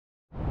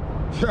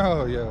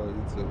Yo, you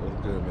too.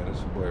 What's good, man?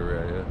 It's your boy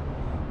Ray here.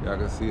 Y'all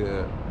can see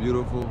a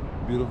beautiful,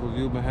 beautiful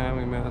view behind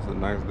me, man. It's a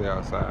nice day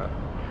outside.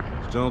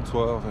 It's June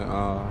 12th, and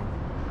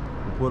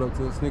we pulled up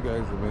to the sneaker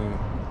exit, man.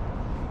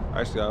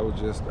 Actually,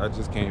 I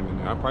just came in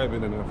there. I've probably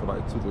been in there for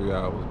like 2-3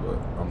 hours, but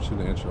I'm shooting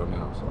the intro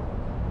now. So,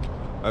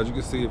 as you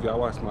can see, if y'all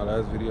watched my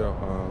last video,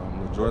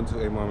 the Jordan 2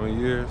 8 more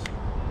years,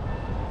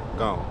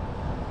 gone.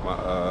 My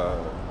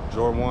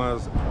Jordan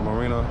 1s,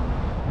 Marina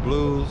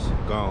Blues,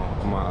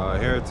 gone. My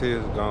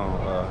Heritage, gone.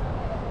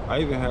 I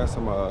even had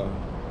some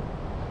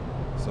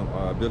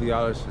Billie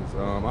Eilish's,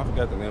 I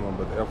forgot the name of them,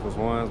 but the Air Force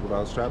Ones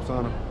without straps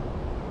on them,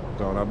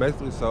 gone. I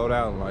basically sold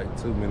out in like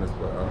 2 minutes,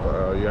 but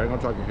yeah, I ain't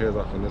gonna talk your heads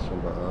off in this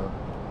one,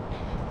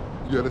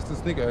 but yeah, this is the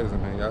sneaker exit,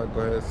 man. Y'all go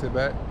ahead and sit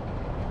back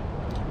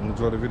and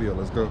enjoy the video.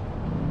 Let's go.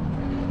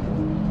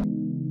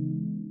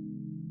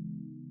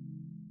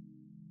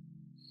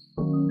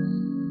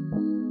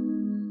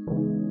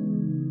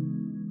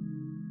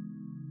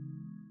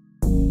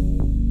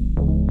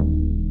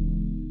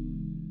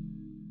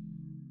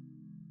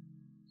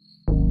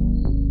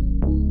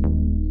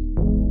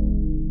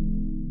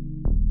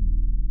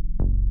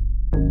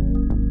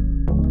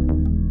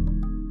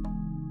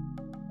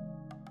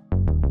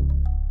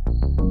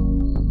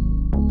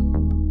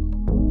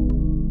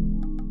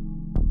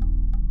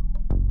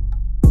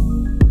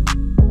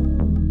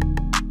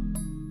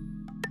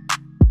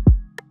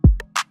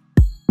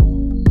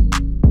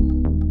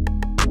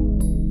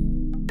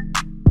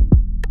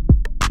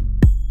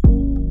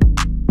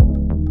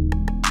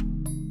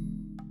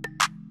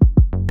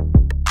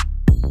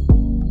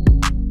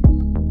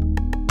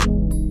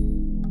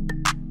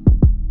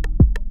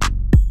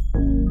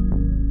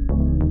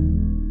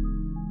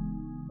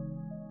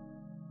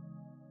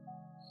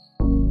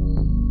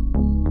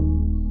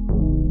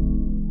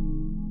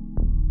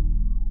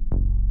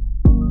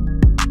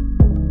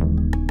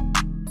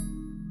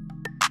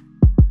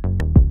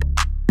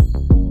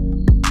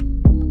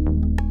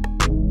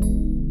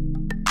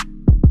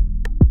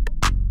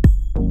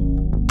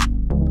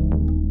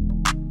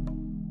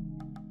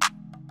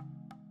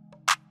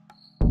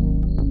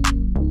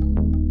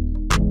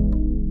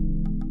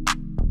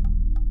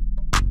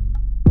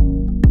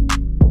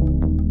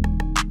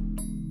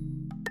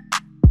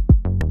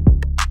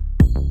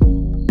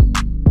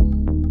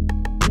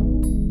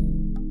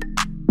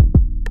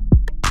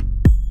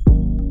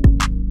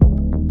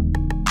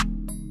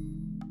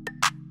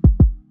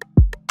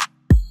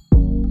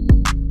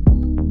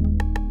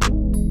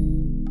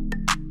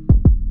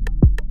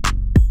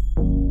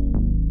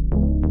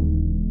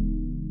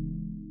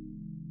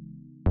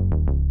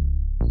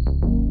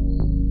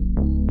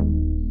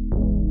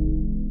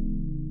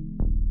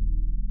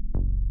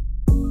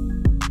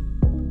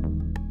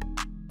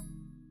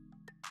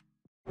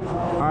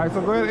 All right,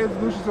 so go ahead and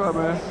introduce yourself,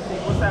 man.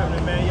 What's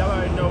happening, man? Y'all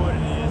already know what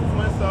it is.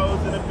 Twin Souls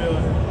in the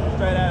building.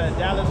 Straight out of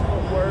Dallas,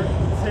 Fort Worth,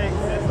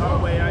 Texas, all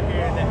the way out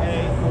here in the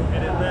A.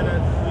 In Atlanta,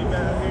 we've been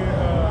out here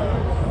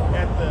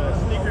at the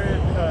sneaker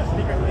exit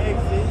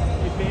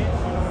event.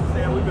 You know what I'm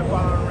saying? We've been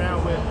following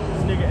around with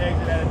sneaker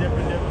exit at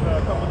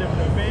a couple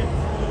different events.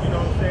 You know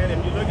what I'm saying?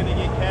 If you're looking to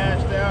get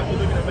cashed out, you're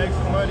looking to make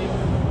some money,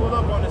 pull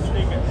up on the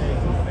sneaker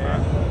exit,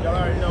 man. Y'all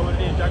already know what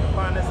it is. Y'all can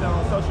find us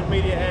on social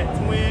media at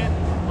twin_soul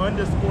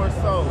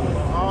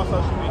on all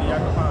social media.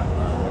 Y'all can find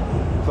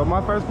it. So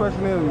my first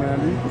question is, man,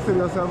 do you consider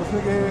yourself a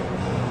sneakerhead?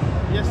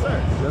 Yes, sir.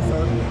 Yes,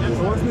 sir. Yes,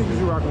 So what sneakers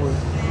you rocking with?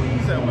 You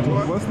said which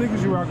one? What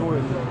sneakers you rocking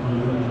with?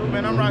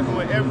 Man, I'm rocking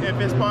with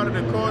if it's part of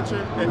the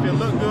culture. If it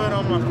look good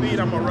on my feet,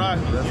 I'm a rock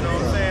it. You know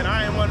what I'm saying?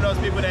 I ain't one of those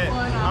people that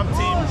I'm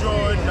team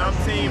Jordan, I'm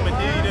team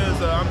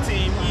Adidas, or I'm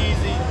team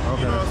Yezzy.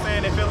 Okay. You know what I'm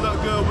saying? If it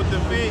look good with the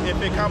fit, if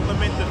it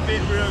complements the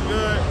fit real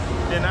good,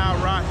 then I'll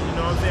rock it. You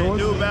know what I'm saying?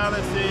 New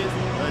Balances,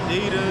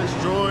 Adidas,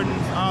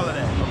 Jordans, all of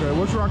that. Okay,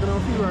 what you rocking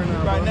on feet right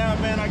now? Right now,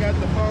 man, I got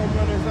the foam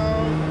runners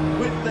on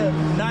with the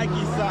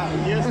Nike socks.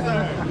 Yes,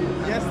 sir.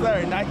 Yes,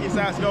 sir. Nike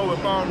socks go with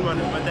foam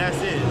runners, but that's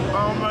it.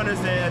 Foam runners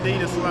and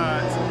Adidas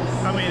slides.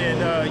 I mean,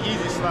 and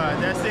Yeezy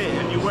slides. That's it.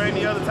 If you wear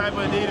any other type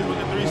of Adidas with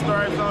the 3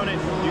 stripes on it,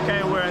 you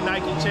can't wear a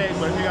Nike check.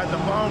 But if you got the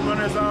foam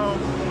runners on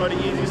or the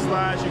Yeezy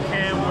slides, you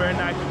can wear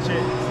Nike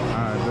checks.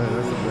 All right,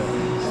 that's a bet.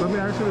 So let me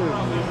ask you this.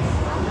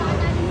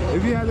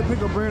 If you had to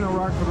pick a brand to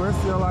rock for the rest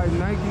of your life,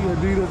 Nike,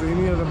 Adidas, or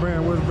any other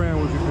brand, which brand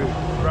would you pick?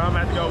 Bro, I'm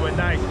going to have to go with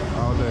Nike.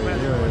 All day,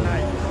 With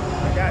Nike.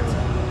 I got you.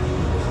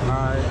 All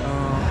right,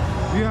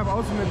 do you have an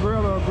ultimate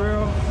grill or a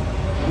grill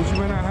which you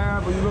may not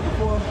have but you're looking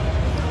for?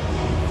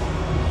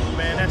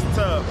 Man, that's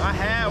tough. I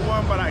had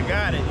one, but I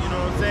got it. You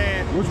know what I'm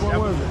saying? Which one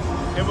was it?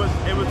 It was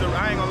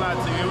I ain't gonna lie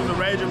to you, it was a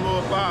Raging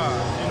Bull 5,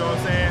 you know what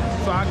I'm saying?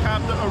 So I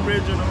copped the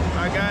original,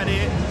 I got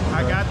it,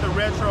 I got the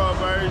retro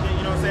version,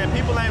 you know what I'm saying?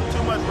 People ain't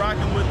too much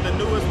rocking with the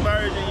newest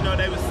version, you know,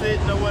 they was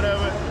sitting or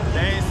whatever,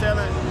 they ain't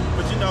selling,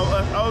 but you know,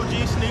 us OG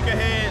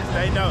sneakerheads,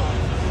 they know.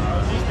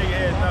 OG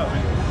sneakerheads know.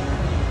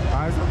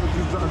 All right,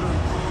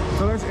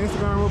 so let's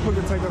Instagram real quick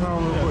and take us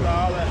home real quick.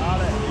 All that.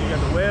 You got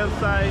the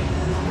website,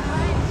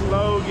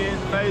 slogan,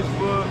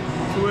 Facebook,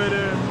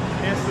 Twitter,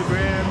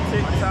 Instagram,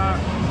 TikTok,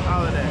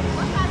 all of that.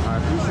 I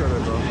appreciate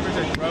it, bro.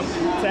 Appreciate you, bro.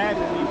 Tag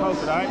me,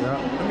 post it, all right? Yeah.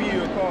 Let me give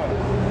you a call.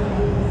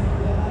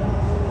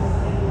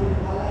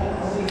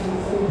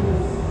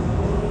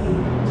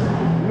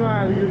 You know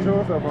how to get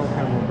yourself on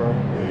camera, bro.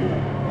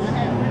 I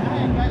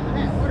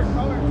had ordered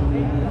color.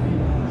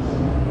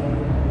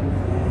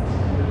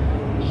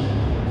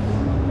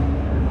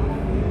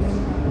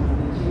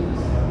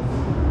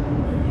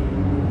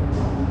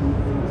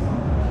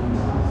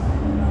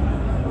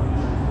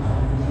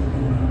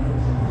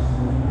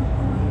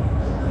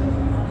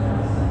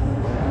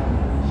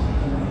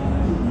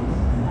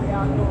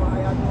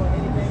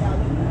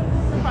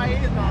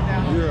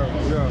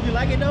 You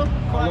like it though?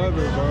 I love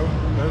it, bro.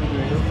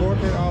 Everything. The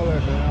portrait, all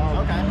that, man.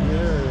 Okay.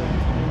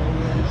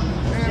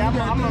 Yeah.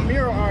 Yeah, I'm a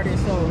mural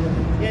artist, so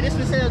yeah, this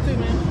for sale too,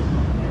 man.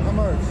 How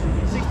much?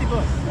 $60.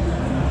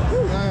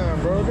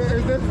 Damn, bro.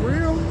 Is that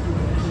real?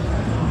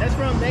 That's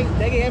from they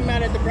get him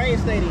out at the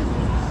Braves Stadium.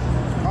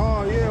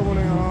 Oh yeah, when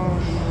they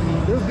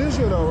this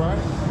year though, right?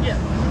 Yeah.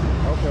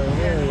 Okay.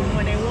 Yeah,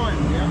 when they won.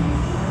 Yeah.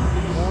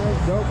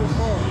 That's dope as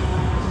fuck.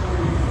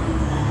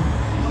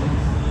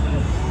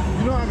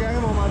 You know I got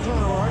him on my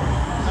channel,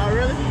 right? Oh,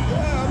 really?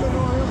 Yeah, I've been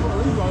knowing him for at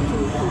least like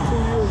two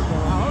years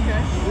now. Oh,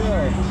 okay.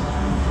 Yeah. You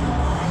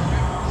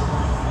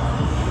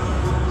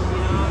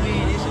know what I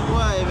mean? It's your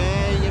boy,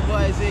 man. Your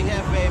boy Zig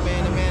Hefe,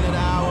 man, the man of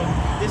the hour.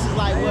 This is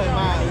like what,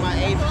 my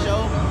 8th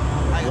show?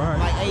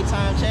 Like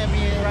 8-time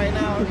champion right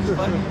now.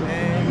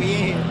 Man, we in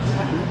here.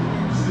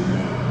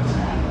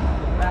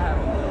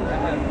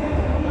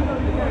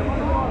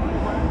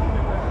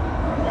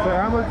 So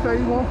how much say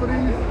you want for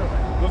these?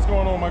 What's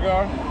going on, my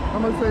guy? How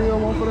much say you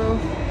want for those?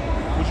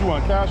 What you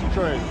want, cash or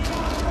trade?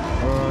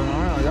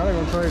 Y'all ain't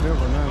gonna trade them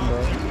for nothing, bro.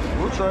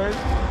 We'll trade.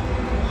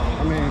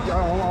 I mean, I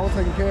was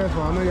taking cash,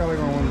 but I know y'all ain't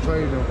gonna want to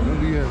trade them for them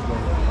DS though.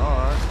 All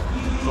right.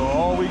 So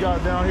all we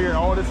got down here,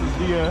 all this is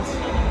DS.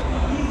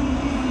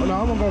 Oh, no,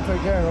 I'm gonna go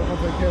take cash. I'm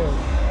gonna take cash.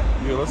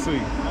 Yeah, let's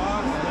see.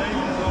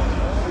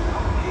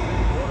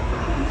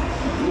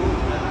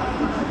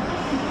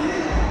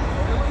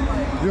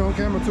 You're on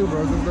camera too,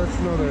 bro. Just let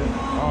you know that.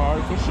 All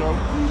right, for sure.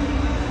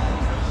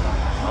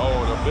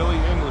 Oh, the Billy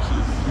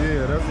Englishes.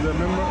 Yeah, that's that.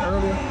 Remember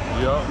earlier?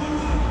 Yup.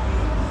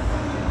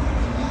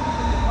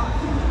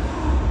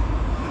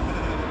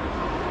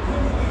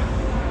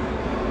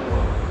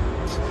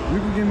 You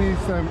can give me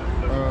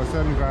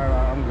 75.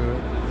 I'm good.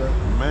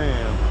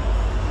 Man,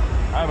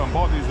 I haven't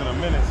bought these in a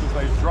minute since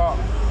they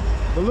dropped.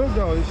 But look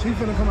though, she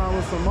finna come out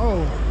with some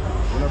more,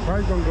 and the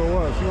price gonna go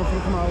up. She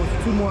gonna come out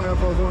with 2 more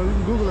FOs. You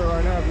can Google it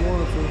right now if you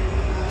wanted to.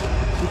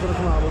 She's gonna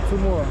come out with 2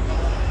 more.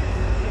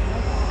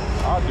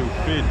 I'll do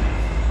 50.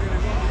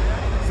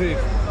 60.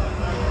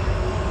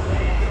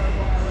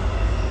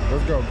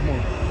 Let's go. Come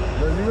on.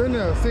 You in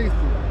there? 60.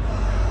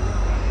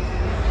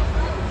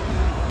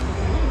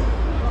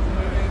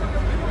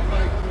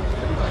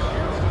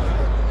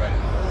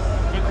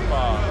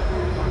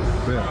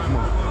 Yeah, come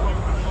on.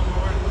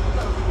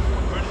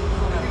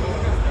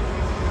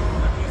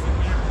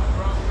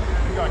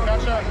 You got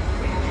cash out?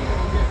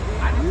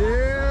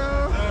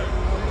 Yeah.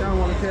 Y'all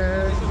want a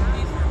cash?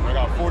 I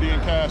got 40 in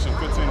cash and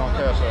 15 on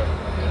cash out.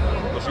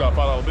 Unless you got a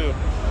 $5 bill.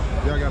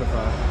 Yeah, I got a 5.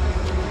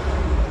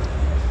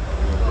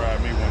 Grab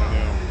me one of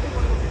them.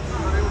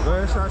 Go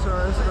ahead, shout your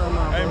Instagram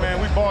out, Hey man,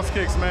 we Boss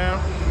Kicks, man.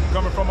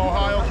 Coming from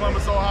Ohio,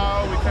 Columbus,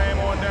 Ohio. We came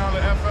on down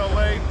to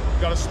FLA.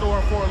 Got a store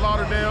in Fort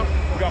Lauderdale.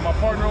 We got my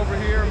partner over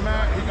here,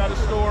 Matt. He got a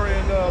store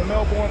in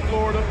Melbourne,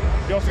 Florida.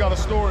 He also got a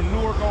store in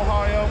Newark,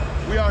 Ohio.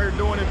 We out here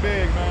doing it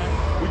big, man.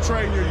 We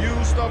trading your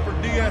used stuff for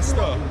DS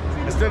stuff.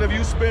 Instead of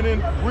you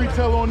spending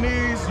retail on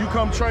these, you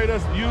come trade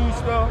us used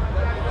stuff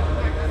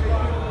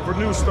for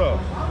new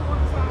stuff.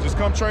 Just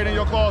come trade in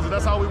your closet.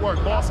 That's how we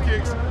work. Boss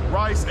Kicks,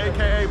 Rice,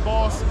 AKA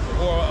Boss,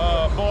 or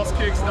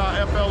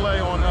bosskicks.fla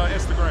on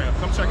Instagram.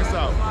 Come check us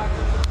out.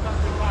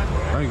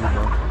 Thank you,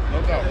 bro.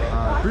 No doubt,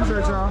 bro.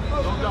 Appreciate y'all.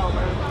 No doubt,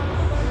 man.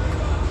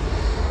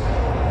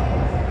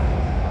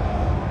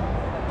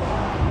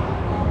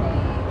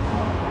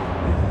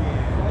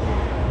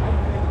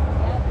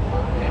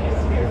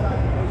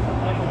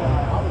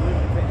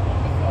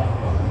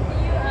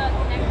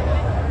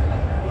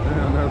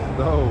 Damn, that's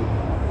dope.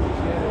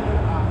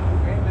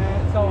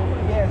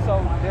 So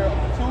there are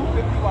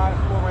 250 watt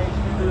full range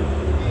speakers.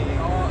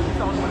 It's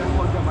the only one that's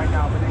plugged in right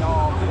now, but they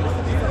all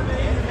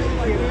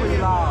get pretty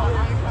loud.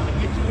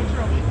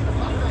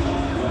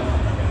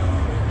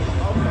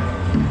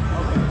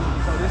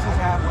 So this is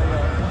halfway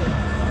up.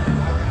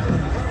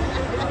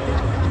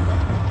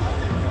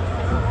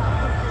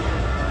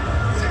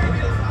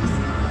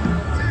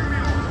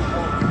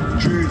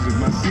 Jersey,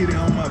 my city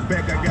on my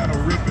back, I got a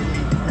rip in me.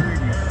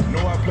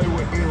 Know I play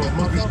with ill.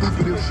 Mother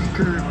stupid if she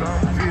curved. I'm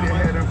fit and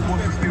had them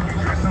forces still be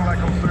dressing like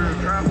I'm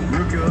served.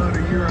 Rookie of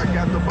the year, I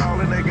got the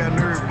ball and they got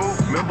nerves.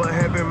 Remember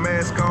having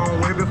mask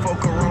on way before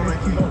Corona.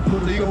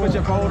 So you can put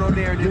your phone on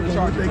there and do the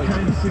charger. They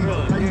can't see.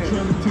 How you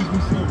trying to teach me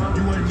something?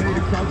 You ain't made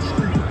it across the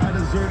street. I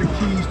deserve the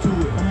keys to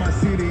it. On my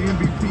city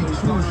MVP.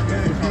 Swoosh,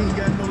 guys. You ain't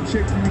got no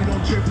check for me.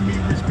 Don't check for me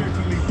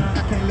respectfully.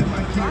 I can't let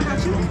my kids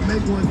have me.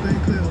 Make one thing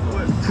clear.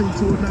 True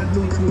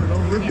new to it.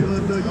 I'm really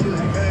under you.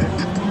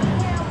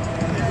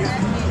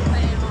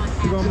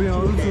 You're gonna be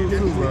on YouTube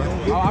too, bro.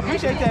 Oh, I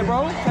appreciate that,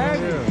 bro. Tag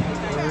me.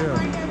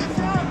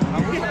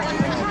 Yeah.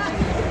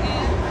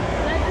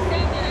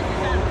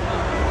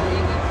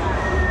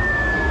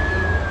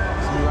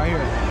 See you right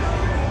here.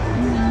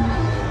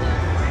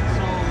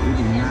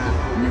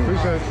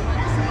 Appreciate it.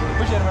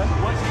 Appreciate it, man.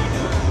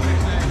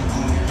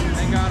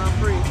 Thank God I'm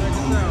free. Check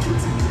this out.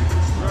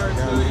 Very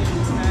good.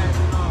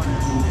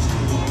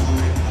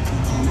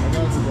 I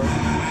got you, bro.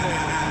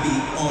 Be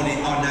on it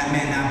all night,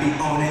 man. I be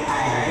on it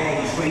all day.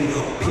 Straight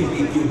up, pimp.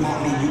 If you want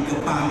me, you can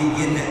find me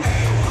in the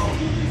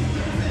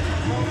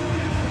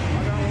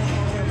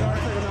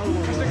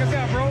Check us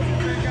out, bro.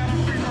 Thank God I'm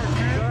free merch,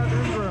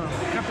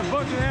 man. Got the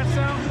bucket hats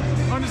out.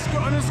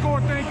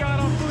 Underscore, thank God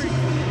I'm free.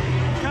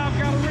 Cop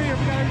Galleria,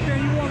 we got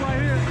everything you want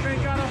right here. Thank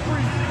God I'm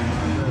free.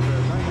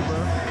 Thank you, bro.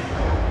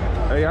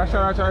 Hey, y'all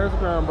shout out your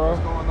Instagram, bro.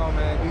 What's going on,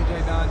 man?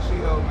 DJ Don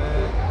Cheeto,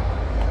 man.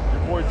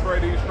 Your boy Trey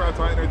D,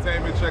 Strata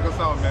Entertainment. Check us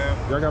out, man.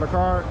 Y'all got a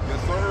card?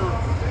 Yes, sir.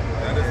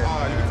 That is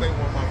high. You can take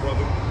one, my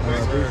brother. I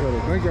appreciate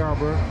it. Thank y'all,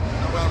 bro. You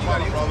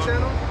got a YouTube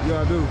channel?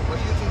 Yeah, I do.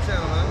 What's your YouTube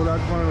channel, man? Pull out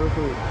the phone real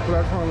quick. Pull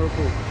out the phone real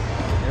quick.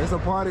 Yeah, it's a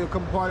party, a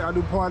couple parties. I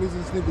do parties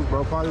and sneakers,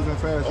 bro. Parties and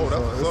fashion. Oh,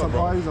 that's so what's there's up, some bro.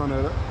 parties on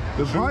there.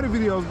 The party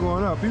video's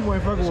going up. People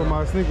ain't fucking with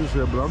my sneaker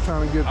shit, but I'm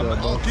trying to get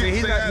that, bro.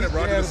 Keep saying it,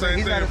 bro. I do the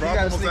same thing, bro. I'm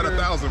almost at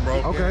 1,000, bro.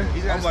 Okay.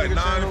 I'm like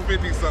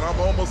 950, son. I'm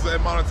almost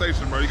at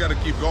monetization, bro. You got to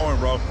keep going,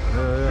 bro.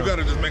 Yeah. You got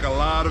to just make a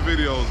lot of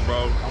videos,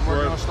 bro. I'm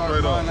working on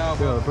starting mine now,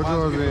 bro. Yeah, put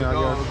yours in. I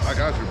got you. I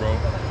got you, bro.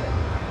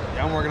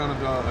 Yeah, I'm working on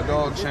a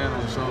dog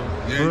channel, so.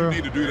 Yeah, you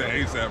need to do that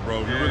ASAP,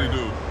 bro. You really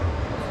do.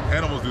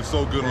 Animals do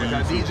so good on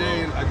I YouTube, DJ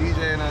and I do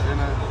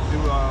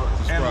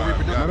Subscribe. animal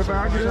reproduction. Matter of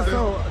fact, I just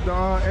saw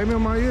the Amy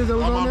of my years that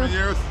was My on mama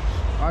there. years,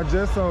 I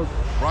just saw.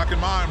 rocking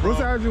mine, bro. What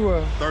size you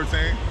were? 13.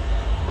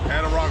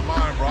 Had to rock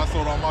mine, bro. I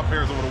sold all my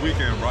pairs over the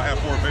weekend, bro. I had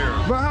 4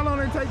 pairs. But how long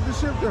they take to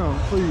ship them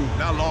for you?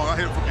 Not long. I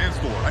hit it from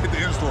in-store. I hit the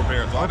in-store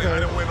pairs. So Okay. I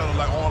didn't win on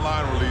like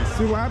online release.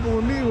 See, what happened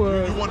with me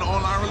was, You won the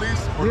online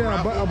release? For the yeah,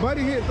 raffle? a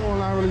buddy hit the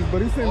online release,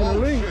 but he sent me the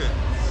link. Shit.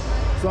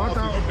 So I Oh, so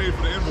thought, you paid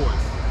for the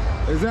invoice.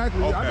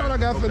 exactly. I Okay, thought I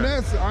got okay.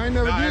 finesse. I ain't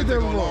never Nah, did it that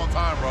took a before. long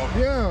time, bro.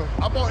 Yeah.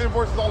 I bought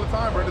invoices all the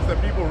time, bro. Just that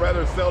people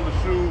rather sell the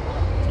shoe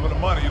for the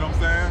money, you know what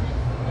I'm saying?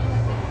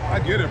 I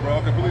get it, bro.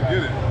 I completely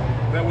get it.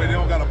 That way they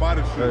don't gotta buy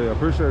the shoe. Hey, I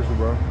appreciate you,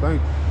 bro.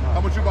 Thank you. How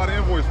much you buy the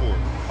invoice for?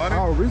 100?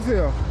 Oh,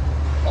 retail.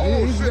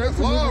 Oh, he shit, that's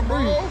actually love,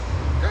 free. bro.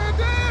 God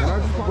damn. I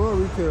just bought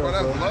retail. Bro,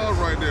 that's so. love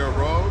right there,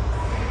 bro.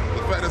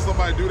 The fact that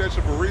somebody do that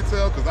shit for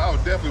retail, because I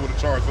would definitely would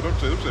have charged for them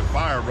shit. Them shit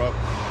fire, bro.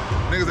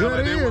 Niggas Yeah, act like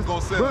it they is. was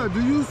gonna sell. Bro,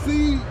 do you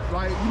see,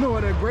 like, you know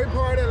what that great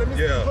part is? Let me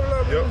see. Yeah. Put it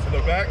up. Yep, in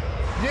the back.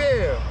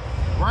 Yeah.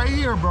 Right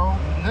here, bro.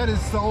 That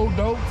is so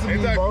dope to Ain't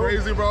me, that bro.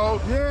 crazy,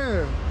 bro?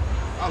 Yeah.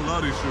 I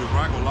love these shoes, bro.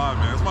 I ain't gonna lie,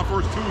 man. It's my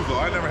first tubes, though.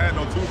 I never had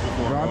no tubes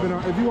before, Bro, bro. I've been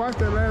on, if you watched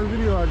that last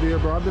video I did,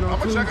 bro, I've been on I'm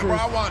gonna check it, bro.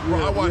 I watch,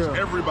 bro. I watch yeah.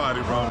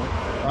 everybody, bro. I'll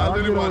I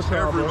literally get on watch with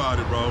y'all, bro.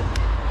 everybody, bro.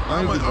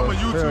 I'm Thank you, a bro.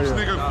 YouTube Hell yeah.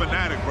 sneaker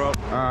fanatic, bro. All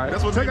right.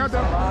 That's what Check made out me-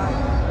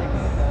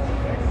 that.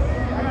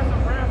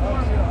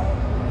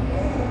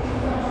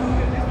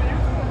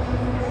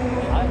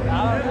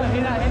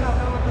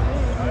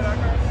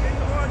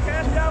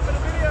 Cash me out for the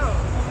video.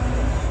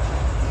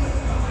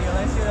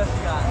 Let's see what else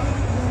you got.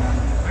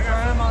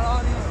 Turn them on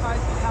all these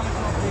prices. How much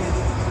more, please?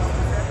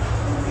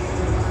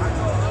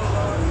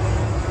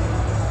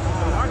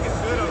 Market's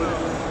good on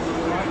those.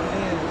 Market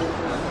is.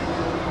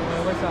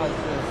 What size is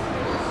this?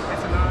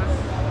 It's a 9.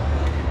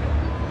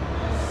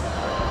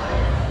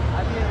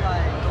 I did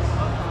like.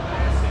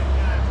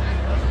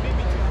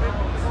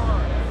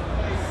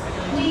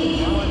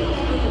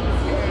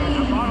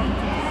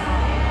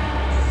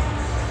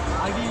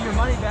 I'll give you your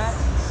money back.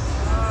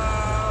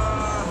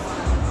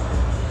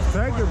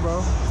 Take it, bro.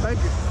 Take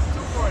it.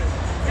 240.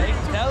 Hey,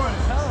 tell him,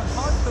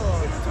 talk to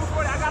him.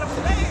 240. I got them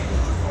today.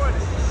 240.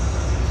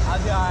 I'll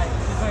be alright.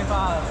 225.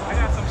 I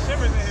got some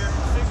shimmers in here.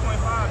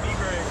 6.5 B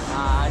grade.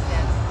 Nah, I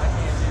can't do that.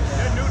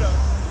 They're new though.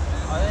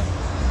 Are they?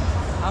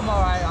 I'm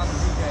alright on the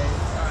B grade.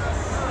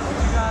 What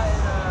you got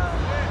is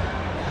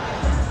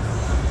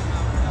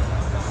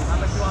how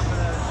much you want for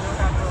the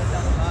 0.4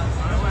 box?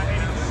 I was at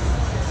 82.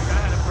 I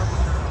had a purple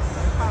shirt.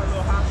 It's probably a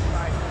little hot,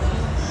 like.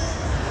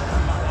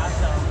 That's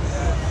so.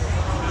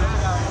 What you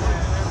got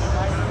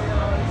right there?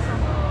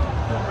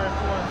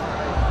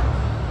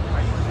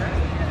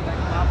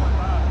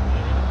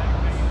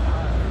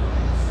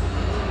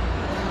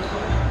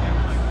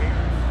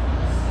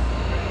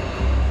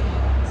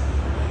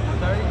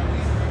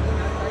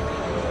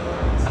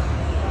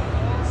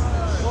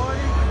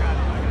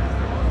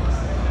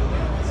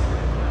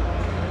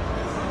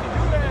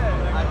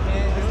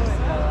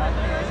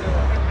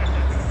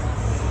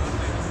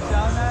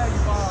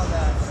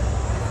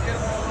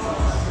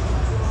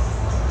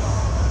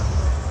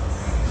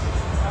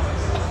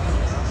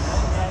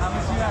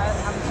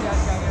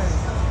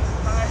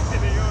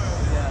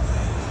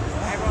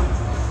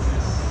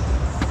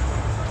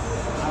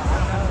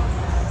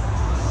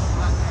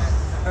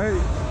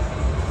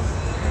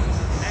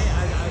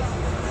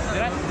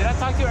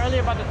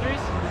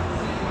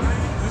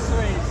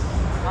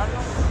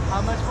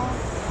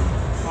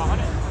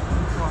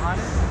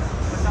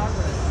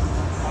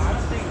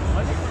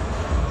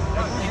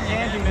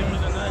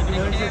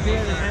 gonna be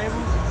at the table?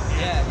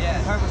 Yeah.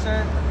 Purple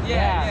shirt?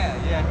 Yeah.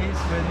 He's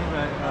with me,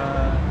 but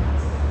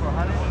for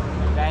 100?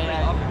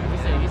 Yeah.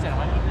 He said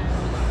 100.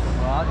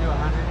 Well, I'll do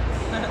 100.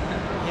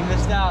 He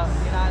missed out.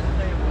 You're not at the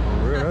table.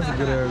 Oh, really? That's a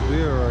good ass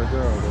deal right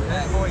there,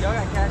 man. Boy, y'all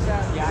got cash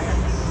out? Yeah, I got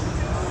cash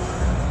out.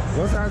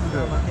 What size is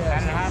that?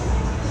 9.5.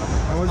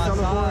 How much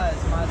selling for it?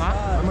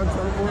 How much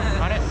selling for it?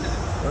 100.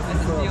 That's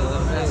what's up,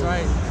 bro. That's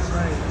right.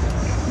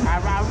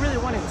 I really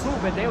wanted two,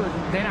 but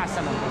they're not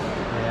selling them.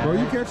 Yeah. Bro,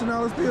 you catching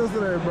all the steals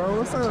today, bro.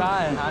 What's up?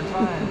 I'm trying.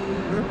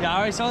 Yeah, I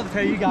already sold the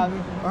pair you got me.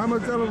 How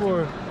much selling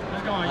for it?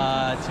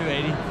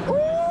 280. Ooh!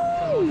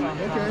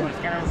 Okay.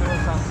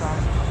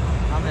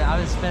 I've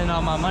been spending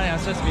all my money. I'm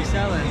supposed to be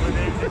selling.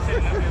 Okay,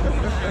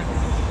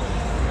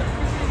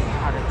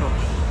 cool.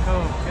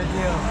 Cool. Good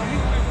deal.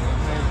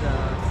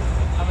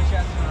 How much you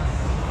have tonight?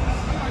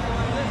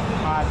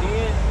 I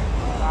did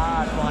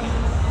 20.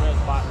 Real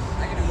spot.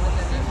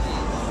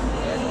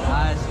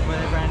 Were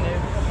they brand new?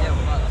 Yeah.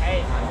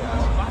 Hey,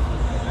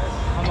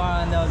 I'm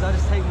on those. I'll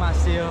just take my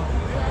seal.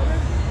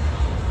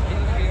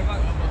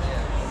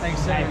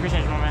 Thanks, sir. Hey,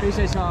 appreciate you, my man.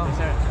 Appreciate y'all. Yes,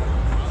 sir.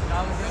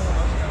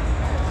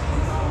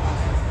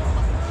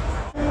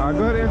 All right,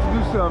 go ahead and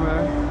introduce yourself,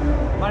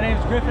 man. My name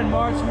is Griffin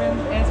Marchman.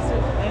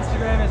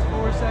 Instagram is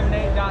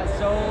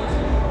 478.souls.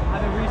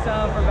 I've been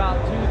reselling for about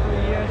 2 to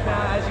 3 years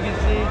now. As you can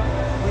see,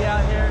 we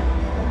out here.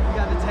 We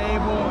got the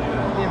table.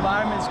 The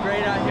environment's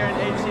great out here in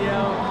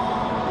ATL.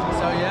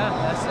 So yeah,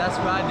 that's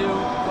what I do,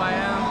 who I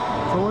am.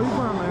 So where you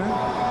from, man?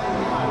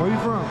 Where you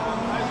from?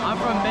 I'm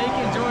from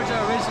Macon, Georgia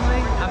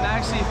originally. I'm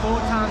actually a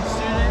full-time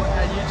student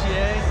at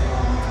UGA.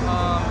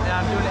 And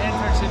I'm doing an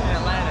internship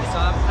in Atlanta. So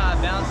I'm kind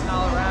of bouncing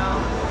all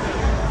around,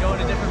 going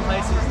to different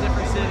places,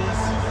 different cities.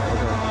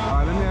 Okay.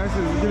 All right, let me ask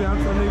you, get down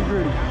to the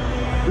nitty-gritty.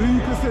 Do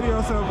you consider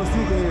yourself a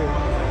sneakerhead?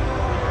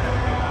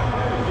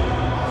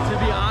 To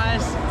be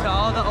honest, to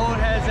all the old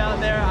heads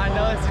out there, I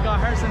know this is gonna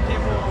hurt some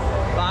people,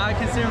 but I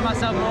consider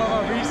myself more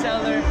of a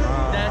reseller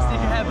than a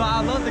sneakerhead. But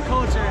I love the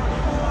culture,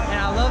 and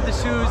I love the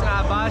shoes, and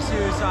I buy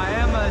shoes, so I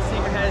am a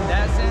sneakerhead in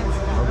that sense.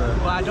 Okay.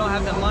 But I don't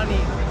have the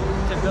money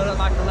to build up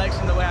my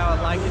collection the way I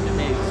would like it to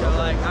be. So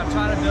like, I'm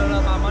trying to build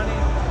up my money,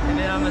 and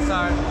then I'm gonna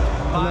start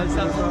buying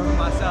stuff for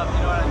myself,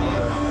 you know what I mean?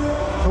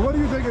 Okay. So what do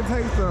you think it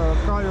takes to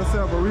call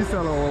yourself a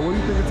reseller, or what do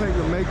you think it takes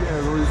to make it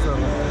as a reseller?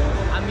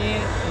 I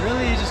mean,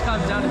 really it just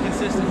comes down to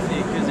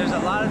consistency, because there's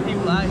a lot of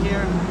people out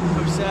here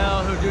who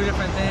sell, who do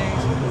different things.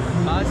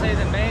 But I'd say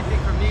the main thing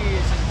for me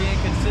is just being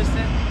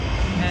consistent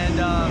and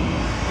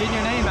getting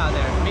your name out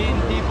there, meeting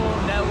people,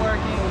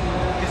 networking,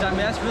 because I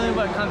mean, that's really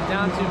what it comes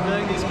down to,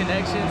 building these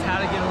connections,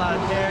 how to get a lot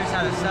of pairs,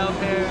 how to sell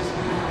pairs.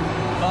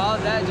 But all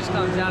of that just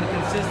comes down to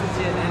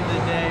consistency at the end of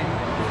the day,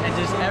 and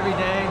just every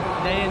day,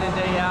 day in and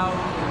day out,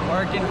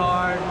 working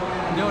hard,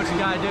 do what you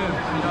gotta do,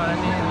 you know what I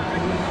mean?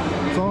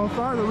 So as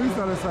far as the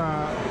reseller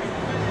side,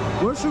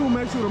 what shoe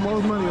makes you the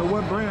most money, or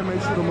what brand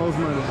makes you the most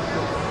money?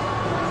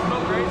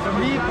 For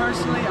me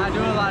personally, I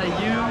do a lot of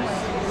used,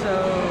 so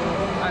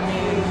I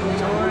mean,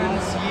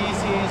 Jordans,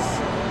 Yeezys.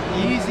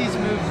 Yeezys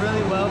move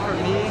really well for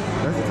me.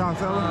 That's the top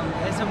seller?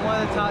 It's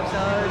one of the top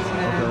sellers,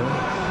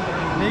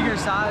 and bigger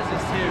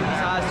sizes too.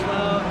 Size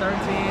 12,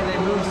 13, they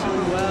move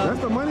super well.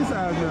 That's the money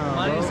size now,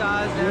 Money bro.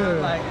 size now,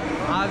 Yeah. like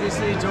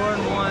obviously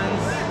Jordan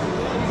 1s,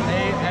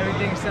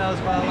 everything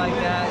sells well like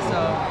that,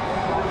 so.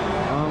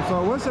 So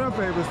what's your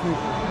favorite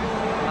sneaker?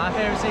 My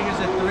favorite sneakers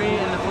are 3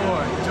 and the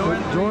 4.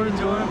 Jordan 3, Jordan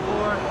Jordan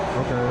 4.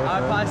 Okay.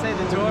 I'd probably say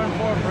the Jordan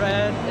 4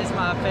 Bread is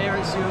my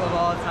favorite shoe of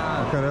all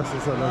time. Okay, that's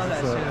what's up. Love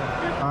That's that what's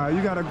shoe. up.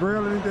 You got a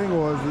grill or anything,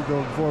 or is it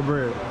the 4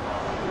 bread?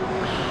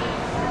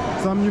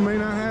 Something you may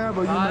not have,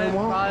 or you may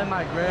want? Probably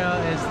my grill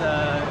is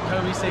the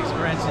Kobe 6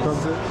 Grinches.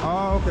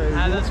 Oh, okay.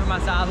 I have those for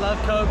myself. I love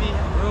Kobe.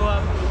 Grew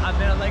up. I've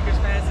been a Lakers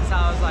fan since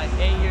I was like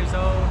 8 years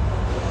old.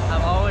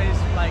 I've always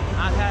like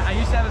I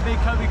used to have a big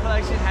Kobe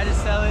collection. Had to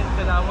sell it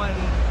because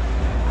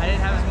I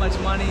didn't have as much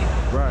money.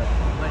 Right.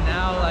 But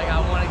now like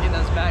I want to get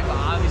those back. But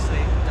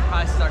obviously the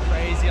prices are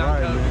crazy on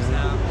Kobe's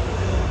now.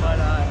 But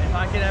if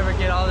I could ever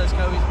get all those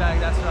Kobe's back,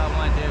 that's what I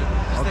want to do.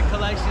 Just the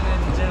collection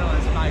in general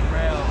is my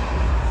grail.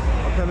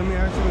 Okay, let me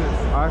ask you this.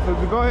 All right, so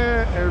go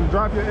ahead and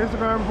drop your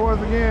Instagram for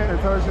us again and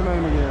tell us your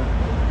name again.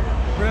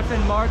 Griffin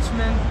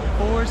Marchman,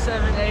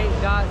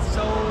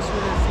 478.souls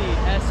with a Z,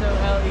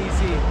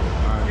 S-O-L-E-Z.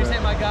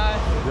 Appreciate my guy.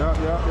 Yep.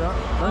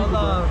 Thank you,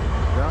 love.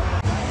 bro. Yep.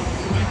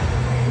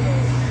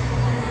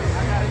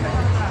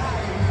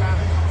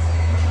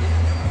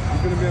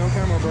 You gonna be on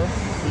camera, bro. You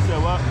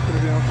said what? You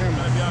gonna be on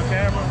camera. Gonna be on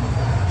camera?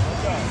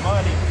 What's up?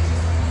 Money.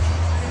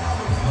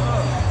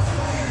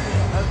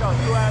 Let's go,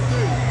 2 out of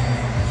 3.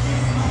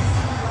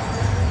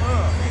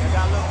 I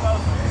got a little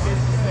closer. Get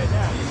sit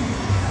down.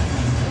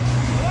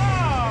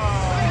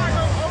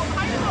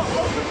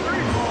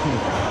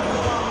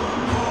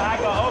 I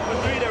go 0 for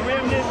 3 to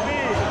rim this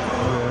big.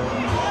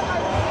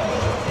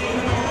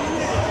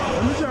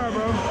 Let me try,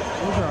 bro.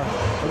 Let me try.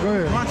 Oh, go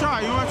ahead.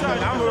 You wanna try?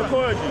 I'm gonna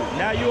record you.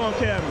 Now you on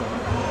camera.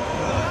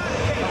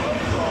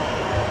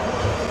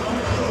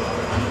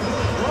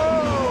 Whoa!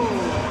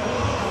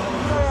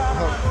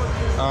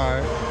 All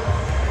right.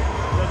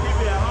 So keep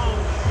it at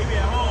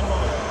home.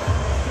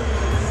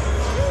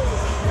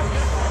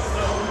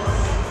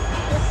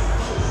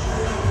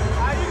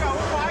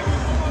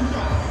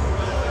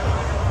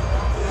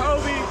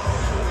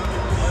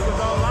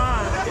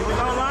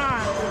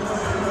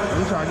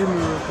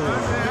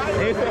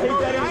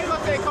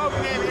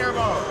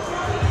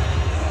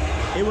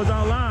 He was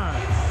online.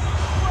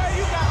 Well,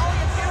 you got all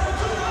your camera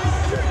too,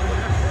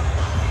 man.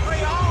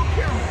 Bring your own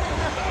camera.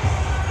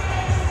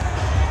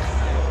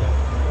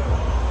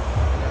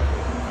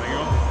 There you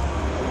go.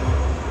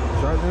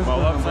 My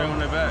website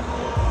on the back.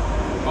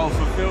 Oh,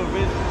 fulfilled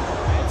vision.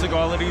 I took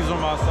all of these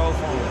on my cell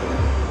phone.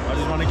 I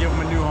just want to give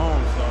them a new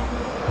home, so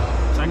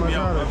check me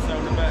out.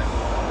 Website on the back.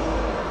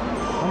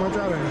 How much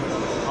out of here?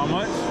 How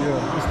much? Yeah.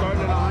 I'm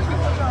starting at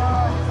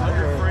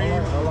 100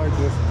 frame. I like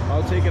this.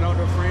 I'll take it out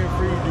the frame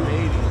for you, do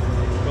 80.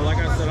 But like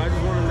I said, I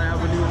just want them to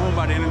have a new home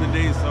by the end of the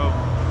day, so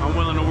I'm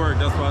willing to work.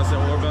 That's why I said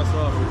all best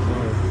offer.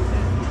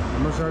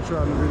 I'm gonna shout you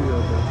out in the video,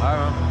 though. All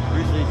right,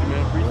 appreciate you,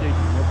 man. Appreciate you.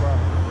 No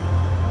problem.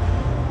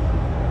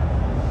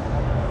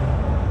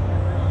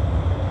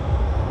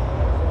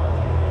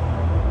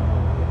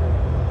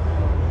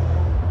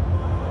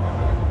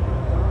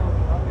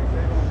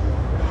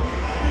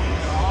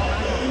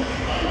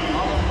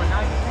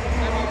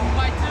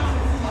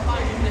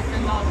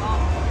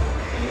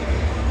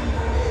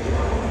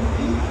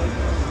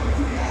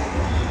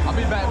 I'll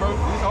be back, bro.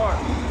 It's hard.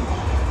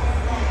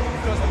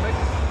 Custom made?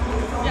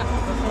 Yeah.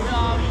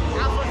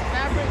 Outsourced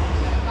fabric,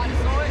 body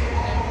sew it,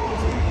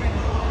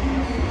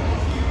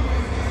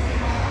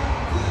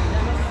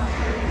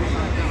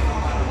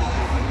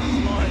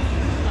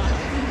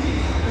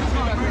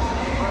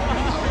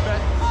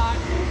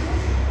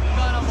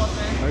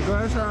 Hey, go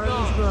ahead, shout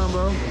out Instagram,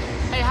 bro.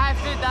 Hey, hi,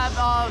 fit that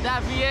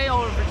VA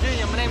over in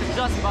Virginia. My name is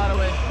Justin, by the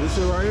way. This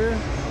shit right here?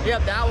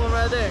 Yep, that one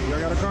right there.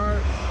 Y'all got a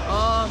card?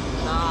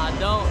 Nah, I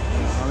don't.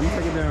 Let me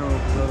take it down.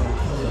 Hold on.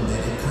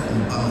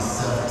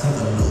 What's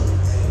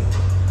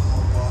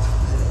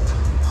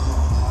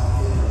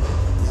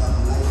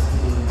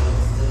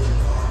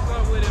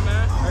up with it,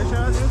 man? Hey,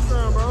 shout out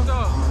Instagram, bro.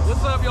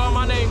 What's up, y'all?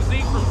 My name's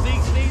Zeke from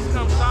Zeke Sneaks.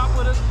 Come shop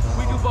with us.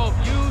 We do both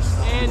used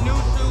and new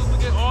shoes. We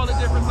get all the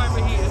different type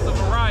of heat. It's a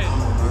variety.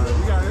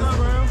 You got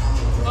Instagram?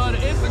 The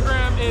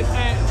Instagram is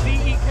at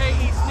ZEKE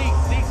Sneaks.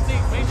 Zeke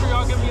Sneaks. Make sure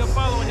y'all give me a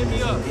follow and hit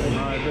me up.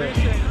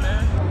 Appreciate it,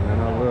 man. Man,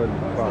 I love you.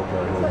 Fuck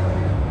right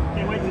here.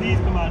 Can't wait till these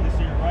come out this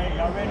year, right?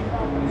 Y'all ready?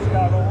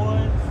 Chicago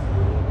ones.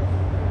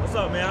 What's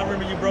up, man? I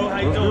remember you, bro. How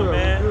you doing, Good,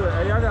 man? good.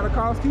 Hey, y'all got a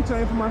Cause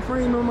keychain for my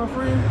friend? You know my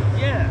friend?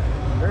 Yeah.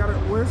 I got a,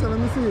 where's it? Let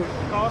me see it.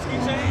 Cause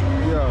keychain?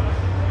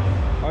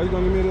 Yeah. Oh, you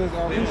gonna give me this? I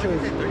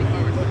appreciate it.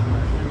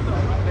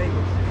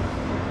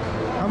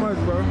 How much,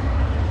 bro?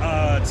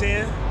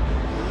 10.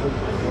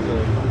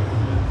 Okay.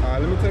 All right,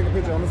 let me take a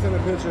picture. I'm gonna send a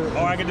picture.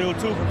 Or I can do 2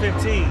 for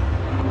 15.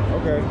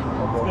 Okay.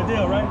 Good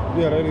deal, right?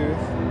 Yeah, that is.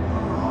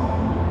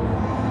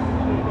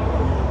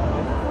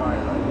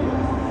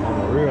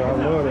 For real, I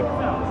love it.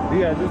 He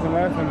had this the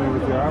last time he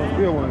was here. I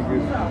still want to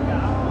get it.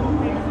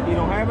 You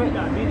don't have it?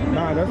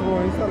 Nah, that's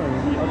what he's selling.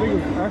 I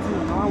think it's actually,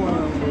 I want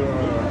to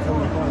tell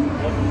him fun.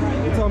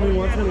 He told me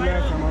 120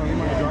 last time. He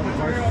might drop the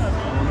prices. I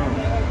don't know.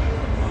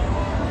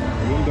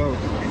 It was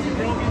dope.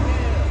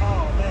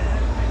 Oh,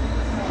 man.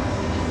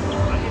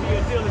 I'll give you a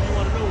deal if you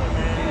want to know one,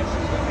 man.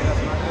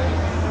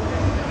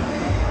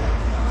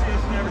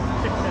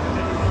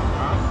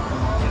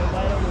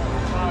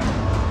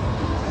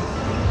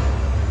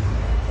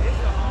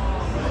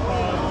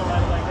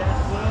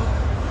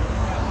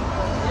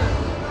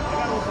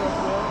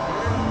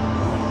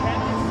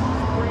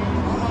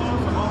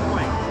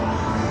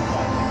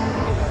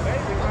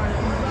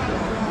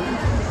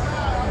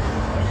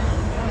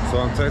 So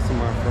I'm texting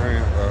my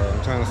friend,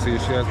 I'm trying to see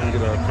if she has to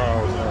get a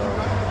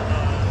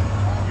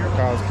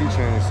Cause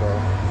keychain, so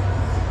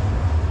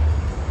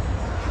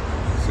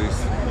see,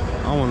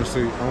 I want to show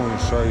you, hold on,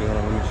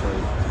 let me show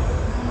you.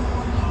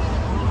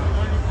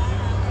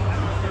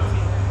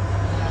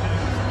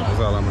 That's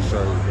all I'm gonna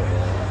show you.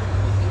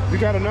 You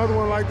got another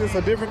one like this,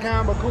 a different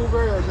kind but cool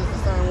gray, or just the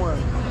same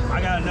one? I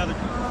got another.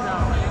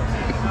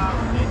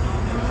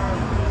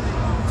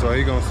 So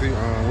he gonna see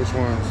which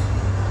ones.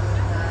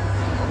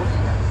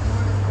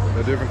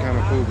 A different kind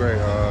of cool gray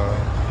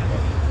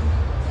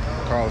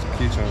Cause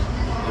keychain.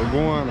 They're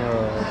going $10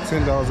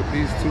 a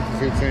piece, 2 for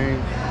 15.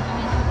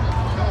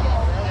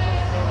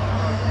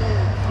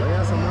 They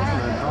got some else in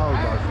that Cause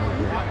box right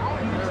there.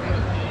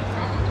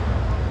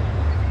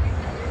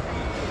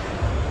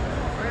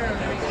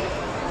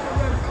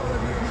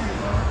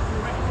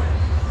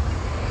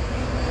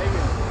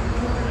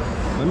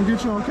 Let me get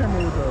you on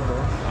camera with that, bro.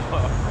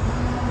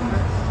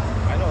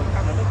 I know, it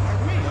kind of looks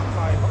like me. I'm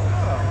like, hold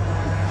up.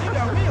 You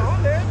got me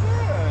on there, good.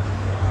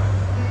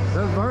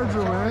 That's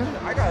Virgil, man.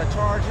 I gotta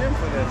charge him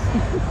for this.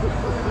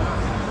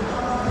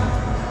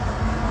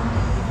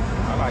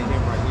 I like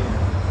him right here.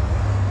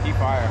 He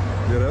fire.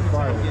 Yeah, that's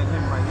fire. I'm getting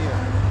him right here.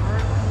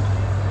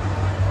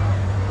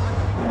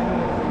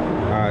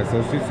 Alright,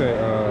 so she said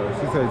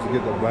to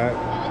get the black.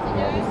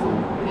 Let's see. So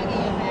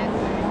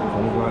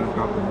I'm glad it's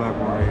got the black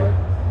one right here.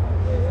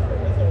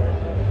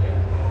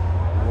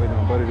 I'm waiting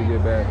on Buddy to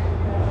get back.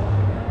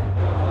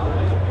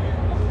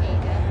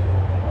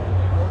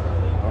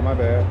 Oh, my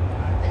bad.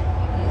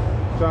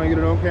 Trying to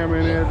get it on camera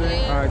and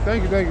everything. All right,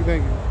 thank you.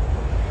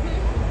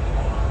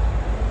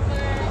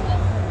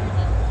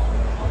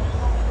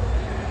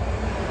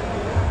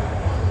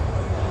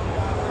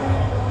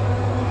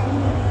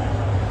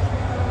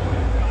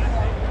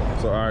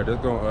 all right,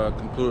 that's gonna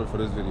conclude it for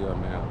this video,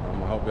 man.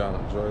 I hope y'all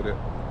enjoyed it.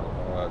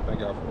 Thank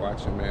y'all for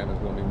watching, man. There's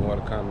gonna be more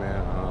to come,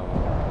 man.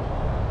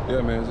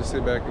 Yeah, man, just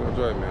sit back and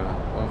enjoy it, man.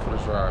 One for the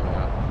ride,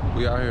 man.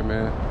 We out here,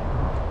 man.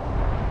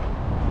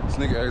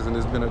 Sneaker Exit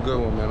has been a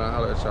good one, man. I'll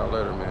holler at y'all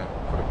later, man.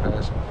 For the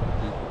passion, for the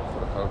people, for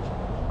the culture.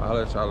 I'll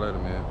holler at y'all later,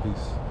 man.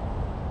 Peace.